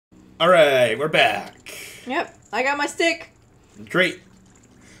Alright, we're back. Yep, I got my stick. Great.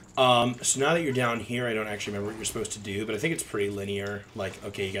 So now that you're down here, I don't actually remember what you're supposed to do, but I think it's pretty linear. Like,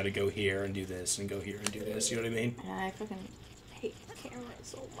 okay, you gotta go here and do this, and go here and do this, you know what I mean? I fucking hate the camera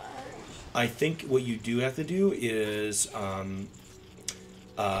so much. I think what you do have to do is, step on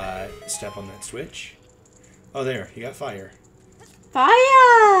that switch. Oh, there, you got fire. Fire!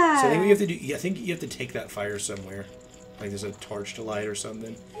 So I think what you have to do, I think you have to take that fire somewhere. Like there's a torch to light or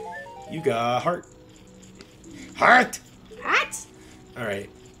something. You got heart. Heart! What? Alright.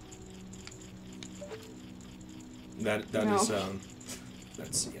 That No. is,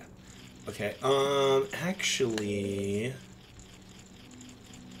 that's, yeah. Okay, actually...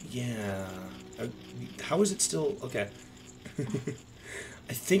 Yeah. How is it still... Okay.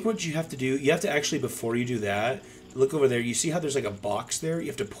 I think what you have to do... You have to actually, before you do that, look over there. You see how there's like a box there? You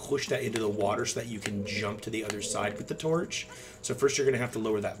have to push that into the water so that you can jump to the other side with the torch. So first you're going to have to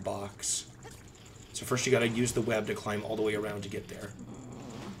lower that box. So first you got to use the web to climb all the way around to get there.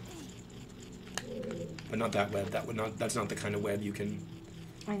 But not that web. That's not the kind of web you can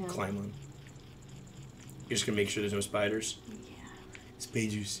climb on. You're just going to make sure there's no spiders? Yeah.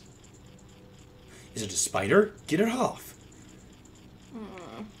 Spiders. Is it a spider? Get it off.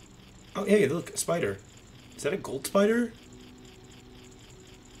 Oh, hey, look, a spider. Is that a gold spider?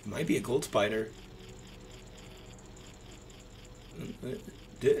 It might be a gold spider.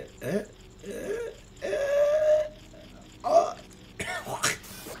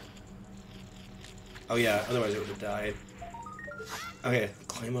 Oh yeah, otherwise it would have died. Okay,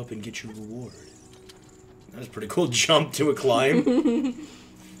 climb up and get your reward. That was a pretty cool jump to a climb.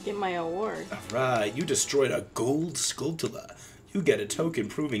 Get my award. Alright, you destroyed a gold sculptula. You get a token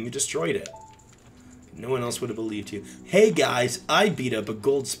proving you destroyed it. No one else would have believed you. Hey guys, I beat up a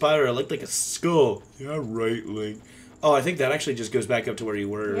gold spider. I looked like a skull. Yeah, right, Link. Oh, I think that actually just goes back up to where you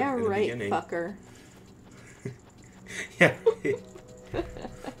were in the beginning. Fucker. Yeah.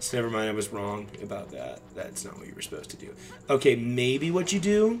 So never mind, I was wrong about that. That's not what you were supposed to do. Okay, maybe what you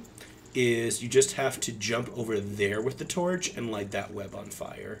do is you just have to jump over there with the torch and light that web on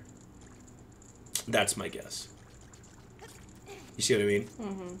fire. That's my guess. You see what I mean?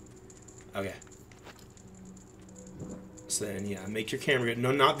 Mm-hmm. Okay. So then, yeah, make your camera go...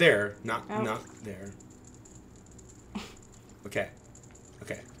 No, not there. Not there. Okay.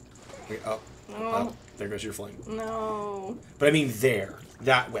 Okay. Oh. Oh, there goes your flame. No. But I mean there.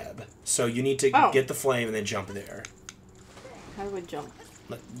 That web. So you need to get the flame and then jump there. How do I jump?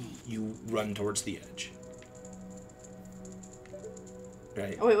 You run towards the edge.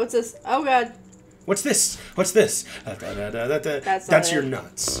 Right. Oh, wait, what's this? Oh, God. What's this? What's this? That's your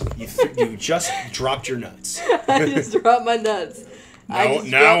nuts. You just dropped your nuts. I just dropped my nuts.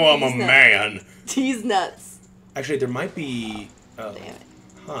 Now I'm a man. These nuts. Actually, there might be... Oh. Damn it.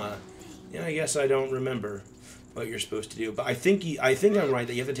 Huh. Yeah, I guess I don't remember what you're supposed to do. But I think I'm right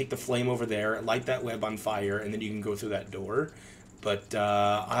that you have to take the flame over there, light that web on fire, and then you can go through that door. But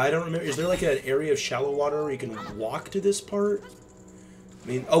I don't remember. Is there like an area of shallow water where you can walk to this part? I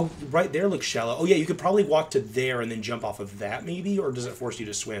mean, oh, right there looks shallow. Oh, yeah, you could probably walk to there and then jump off of that, maybe? Or does it force you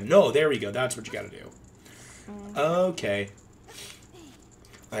to swim? No, there we go. That's what you got to do. Okay.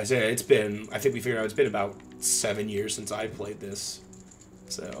 Like I said, I think we figured out it's been about 7 years since I played this.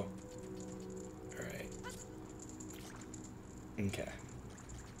 So, alright. Okay.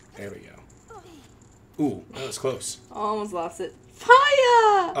 There we go. Ooh, that was close. Almost lost it.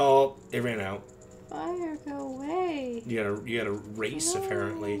 Fire! Oh, it ran out. Fire, go away. You gotta race,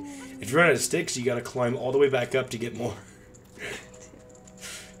 apparently. If you run out of sticks, you gotta climb all the way back up to get more.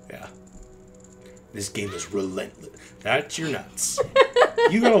 Yeah. This game is relentless. That's your nuts.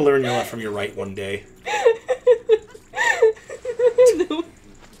 You gotta learn your left from your right one day. No.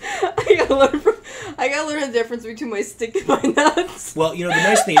 I gotta learn the difference between my stick and my nuts. Well, you know, the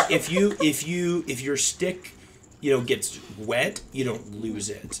nice thing is if your stick, you know, gets wet, you don't lose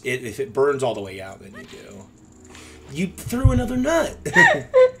it. If it burns all the way out, then you do. You threw another nut. I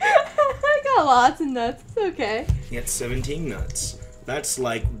got lots of nuts. It's okay. You got 17 nuts. That's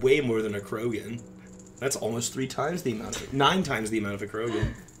like way more than a Krogan. That's almost 9 times the amount of a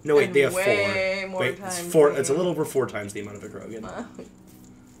Krogan. No, wait, they have 4. Wait, it's 4. It's a little over 4 times the amount of a Krogan.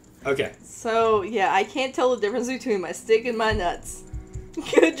 Okay. So, yeah, I can't tell the difference between my stick and my nuts.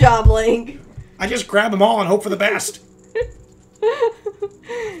 Good job, Link. I just grab them all and hope for the best.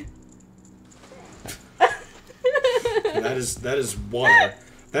 that is water.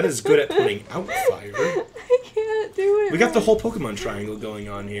 That is good at putting out fire. I can't do it. We got the whole Pokemon triangle going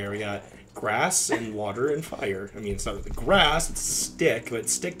on here. We got grass and water and fire. I mean, it's not really grass, it's stick, but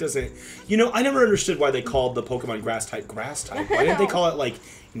stick doesn't... You know, I never understood why they called the Pokemon grass type. Why didn't they call it, like,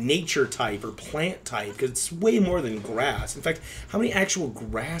 nature type or plant type? Because it's way more than grass. In fact, how many actual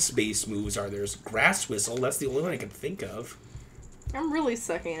grass-based moves are there? There's Grass Whistle, that's the only one I can think of. I'm really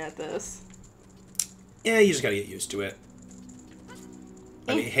sucking at this. Yeah, you just gotta get used to it.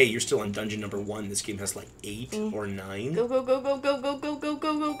 I mean, hey, you're still on dungeon number 1. This game has like 8 or 9. Go, go, go, go, go, go, go, go,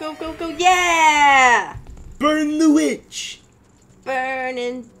 go, go, go, go, go, yeah! Burn the witch!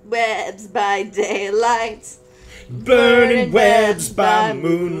 Burning webs by daylight. Burning webs by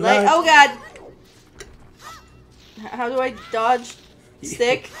moonlight. Oh, God! How do I dodge?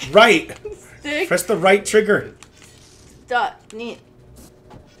 Stick? Right! Stick? Press the right trigger. Okay,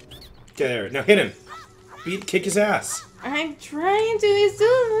 Okay, there. Now hit him. Kick his ass. I'm trying to. He's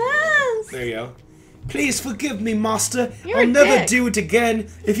doing this. There you go. Please forgive me, master. You're I'll a never dick. do it again.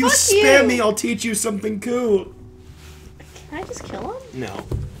 If you Fuck spare you. me, I'll teach you something cool. Can I just kill him? No.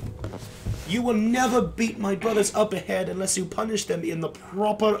 You will never beat my brothers up ahead unless you punish them in the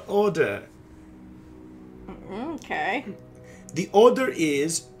proper order. Okay. The order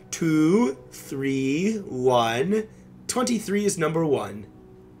is 2, 3, 1. 23 is number 1.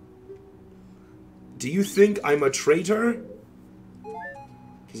 Do you think I'm a traitor?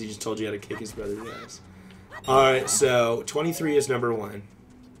 Because he just told you how to kick his brother's ass. Alright, so 23 is number 1.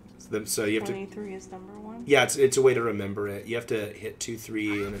 So you have 23 is number 1? Yeah, it's a way to remember it. You have to hit 2,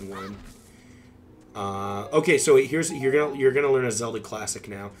 3, and then 1. Okay, so here's you're gonna learn a Zelda classic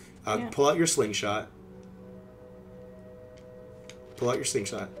now. Yeah. Pull out your slingshot. Pull out your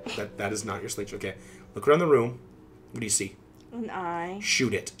slingshot. That is not your slingshot. Okay, look around the room. What do you see? An eye.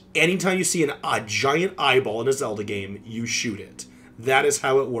 Shoot it. Anytime you see a giant eyeball in a Zelda game, you shoot it. That is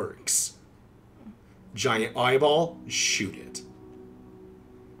how it works. Giant eyeball, shoot it.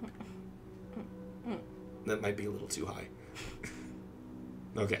 That might be a little too high.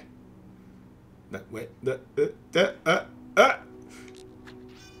 Okay. That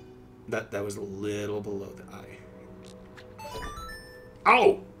was a little below the eye.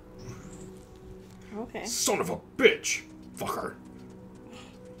 Ow! Okay. Son of a bitch! Fucker.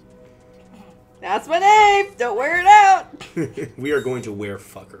 That's my name! Don't wear it out! We are going to wear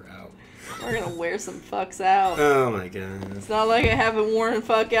fucker out. We're gonna wear some fucks out. Oh my god. It's not like I haven't worn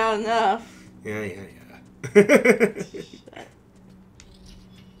fuck out enough. Yeah.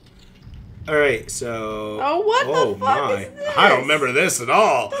 Alright, so... Oh, what the fuck is this? I don't remember this at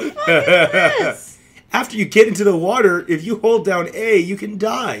all. What the fuck is this? After you get into the water, if you hold down A, you can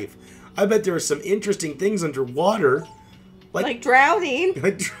dive. I bet there are some interesting things underwater. Like drowning.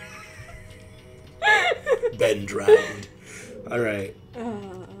 Ben drowned. Alright.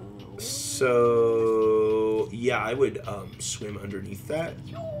 So... Yeah, I would swim underneath that.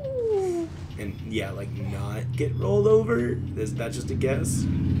 And, yeah, like, not get rolled over. Is that just a guess?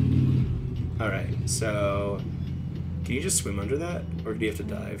 Alright, so... Can you just swim under that? Or do you have to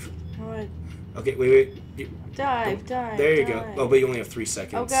dive? What? Okay, wait. Dive. There you go. Oh, but you only have 3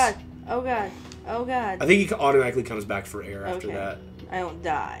 seconds. Oh god. I think he automatically comes back for air after that. I don't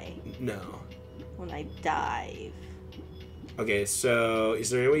die. No. When I dive. Okay, so is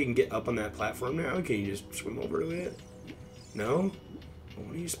there any way you can get up on that platform now? Can you just swim over to it? No? Well,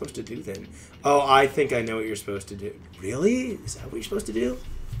 what are you supposed to do then? Oh, I think I know what you're supposed to do. Really? Is that what you're supposed to do?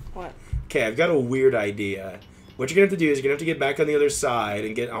 What? Okay, I've got a weird idea. What you're going to have to do is you're going to have to get back on the other side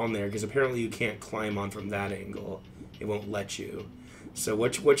and get on there, because apparently you can't climb on from that angle. It won't let you. So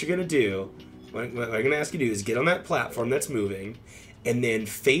what you're going to do, what I'm going to ask you to do is get on that platform that's moving, and then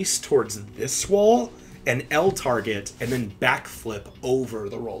face towards this wall, and L target, and then backflip over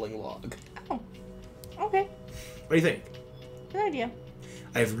the rolling log. Oh. Okay. What do you think? Good idea.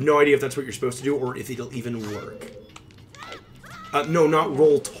 I have no idea if that's what you're supposed to do, or if it'll even work. No, not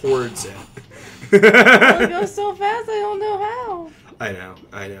roll towards it. It goes so fast, I don't know how. I know.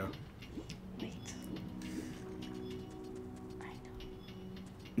 Wait. I know.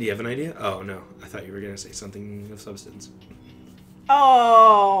 Do you have an idea? Oh, no. I thought you were going to say something of substance.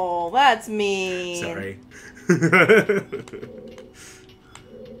 Oh, that's mean. Sorry. Okay.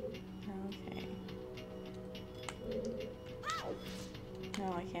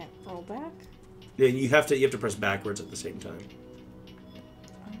 No, I can't roll back. Yeah, you have to press backwards at the same time.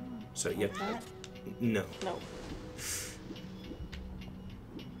 So you have That? no. No.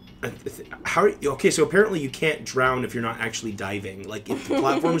 Okay, so apparently you can't drown if you're not actually diving. Like, if the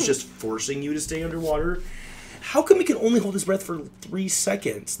platform is just forcing you to stay underwater, how come he can only hold his breath for 3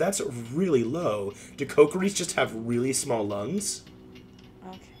 seconds? That's really low. Do kokoris just have really small lungs?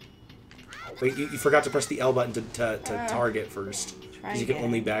 Okay. Wait, you forgot to press the L button to target first. Try Because you can again.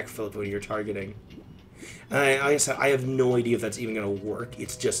 only backflip when you're targeting. And like I said, I have no idea if that's even going to work.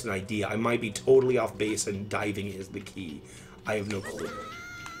 It's just an idea. I might be totally off base and diving is the key. I have no clue.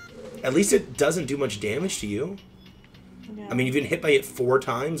 At least it doesn't do much damage to you. Yeah. I mean, you've been hit by it 4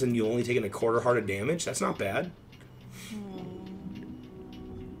 times and you only taken a quarter heart of damage. That's not bad.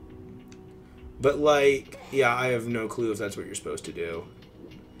 But, like, yeah, I have no clue if that's what you're supposed to do.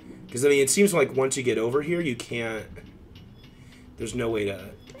 Because, I mean, it seems like once you get over here, you can't... There's no way to...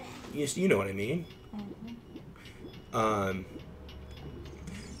 You know what I mean? I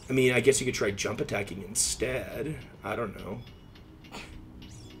mean, I guess you could try jump attacking instead. I don't know.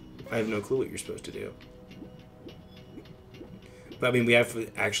 I have no clue what you're supposed to do. But, I mean, we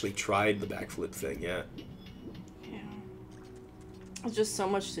haven't actually tried the backflip thing yet. Yeah. It's just so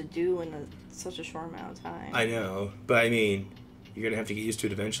much to do in such a short amount of time. I know, but I mean, you're going to have to get used to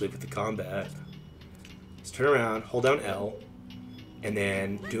it eventually with the combat. Just turn around, hold down L, and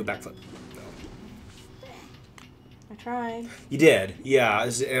then do a backflip. I tried. You did, yeah.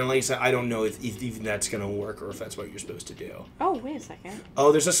 And like I said, I don't know if even that's going to work or if that's what you're supposed to do. Oh, wait a second.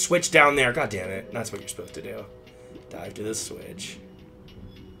 Oh, there's a switch down there. God damn it. That's what you're supposed to do. Dive to the switch.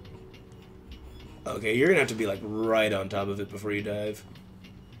 Okay, you're going to have to be like right on top of it before you dive.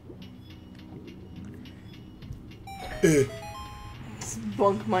 Just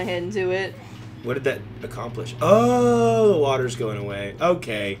bunk my head into it. What did that accomplish? Oh, the water's going away.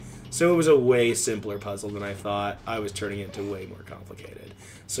 Okay. So it was a way simpler puzzle than I thought. I was turning it into way more complicated.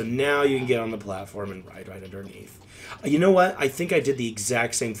 So now you can get on the platform and ride right underneath. You know what? I think I did the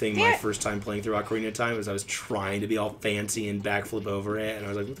exact same thing my first time playing through Ocarina of Time, as I was trying to be all fancy and backflip over it, and I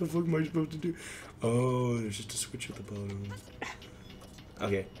was like, what the fuck am I supposed to do? Oh, there's just a switch at the bottom.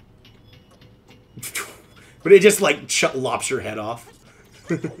 Okay. But it just, like, lops your head off.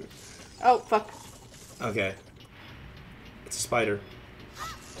 Oh, fuck. Okay. It's a spider.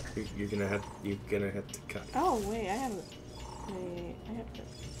 You're gonna have to cut. Oh, wait, I have to...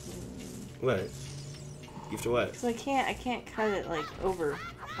 What? You have to what? So I can't cut it, like, over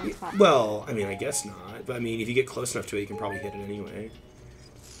on top. Well, I mean, I guess not. But, I mean, if you get close enough to it, you can probably hit it anyway.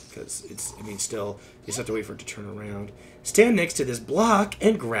 Because it's, I mean, still, you just have to wait for it to turn around. Stand next to this block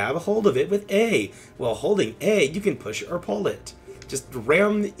and grab a hold of it with A. While holding A, you can push or pull it. Just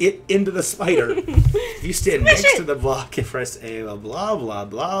ram it into the spider. If you stand next to the block and press A, blah, blah, blah,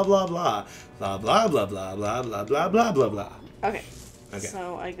 blah, blah, blah, blah, blah, blah, blah, blah, blah, blah, blah, blah, blah. Okay. Okay.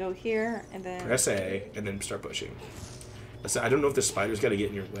 So I go here, and then... Press A, and then start pushing. Listen, I don't know if the spider's got to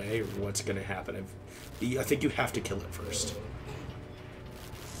get in your way or what's going to happen. I think you have to kill it first.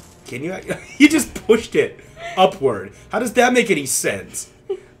 Can you? You just pushed it upward. How does that make any sense?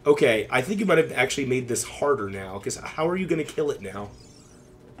 Okay, I think you might have actually made this harder now, because how are you going to kill it now?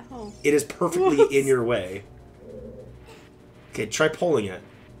 Oh. It is perfectly in your way. Okay, try pulling it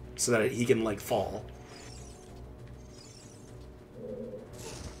so that he can, like, fall.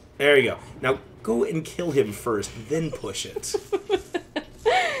 There you go. Now, go and kill him first, then push it.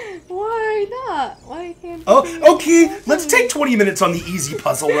 Why not? Why can't... Oh, okay, let's take 20 minutes on the easy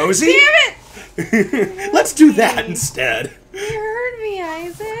puzzle, Rosie. Damn it! Let's do that instead. You hurt me,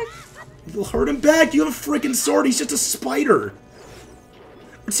 Isaac. You'll hurt him back. You have a freaking sword. He's just a spider.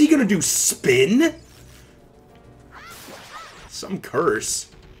 What's he gonna do? Spin? Some curse.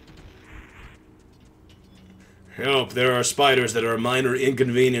 Help, there are spiders that are a minor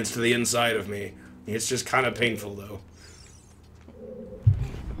inconvenience to the inside of me. It's just kind of painful, though.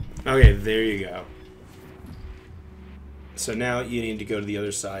 Okay, there you go. So now you need to go to the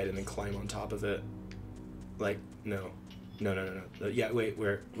other side and then climb on top of it. Like, no. No. Yeah, wait,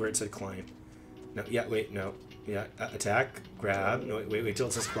 where it said climb. No, yeah, wait, no. Yeah, attack, grab. No, wait till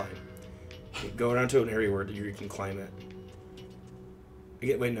it says climb. Go around to an area where you can climb it.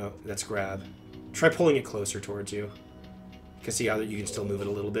 Wait, no, that's grab. Try pulling it closer towards you. You can see how you can still move it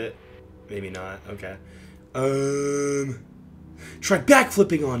a little bit. Maybe not. Okay. Try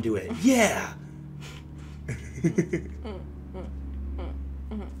backflipping onto it. Yeah.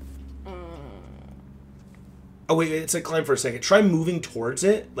 Oh wait, it said climb for a second. Try moving towards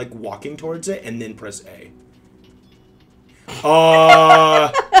it, like walking towards it, and then press A.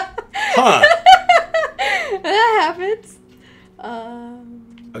 Huh. That happens.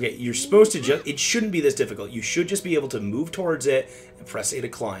 Okay, you're supposed to just... It shouldn't be this difficult. You should just be able to move towards it and press A to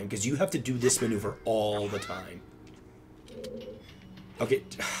climb, because you have to do this maneuver all the time. Okay.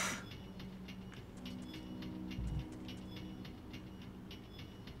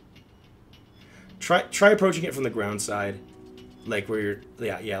 Try approaching it from the ground side. Like where you're...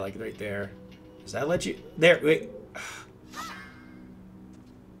 Yeah, like right there. Does that let you... There, wait.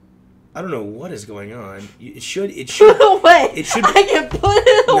 I don't know what is going on. It should. Put it away. It should. I can put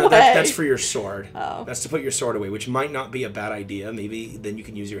it away. No, that's for your sword. Oh. That's to put your sword away, which might not be a bad idea. Maybe then you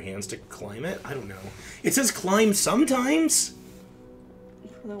can use your hands to climb it. I don't know. It says climb sometimes.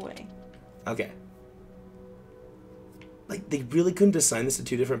 Put it away. Okay. Like, they really couldn't assign this to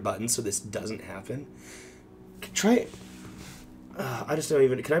 2 different buttons so this doesn't happen. Try it. I just don't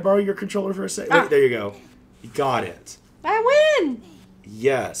even... Can I borrow your controller for a second? Wait, there you go. You got it. I win!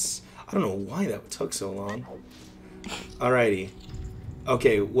 Yes. I don't know why that took so long. Alrighty.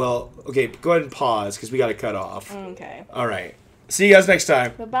 Okay, well... Okay, go ahead and pause, because we got to cut off. Okay. Alright. See you guys next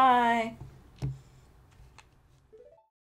time. Bye-bye.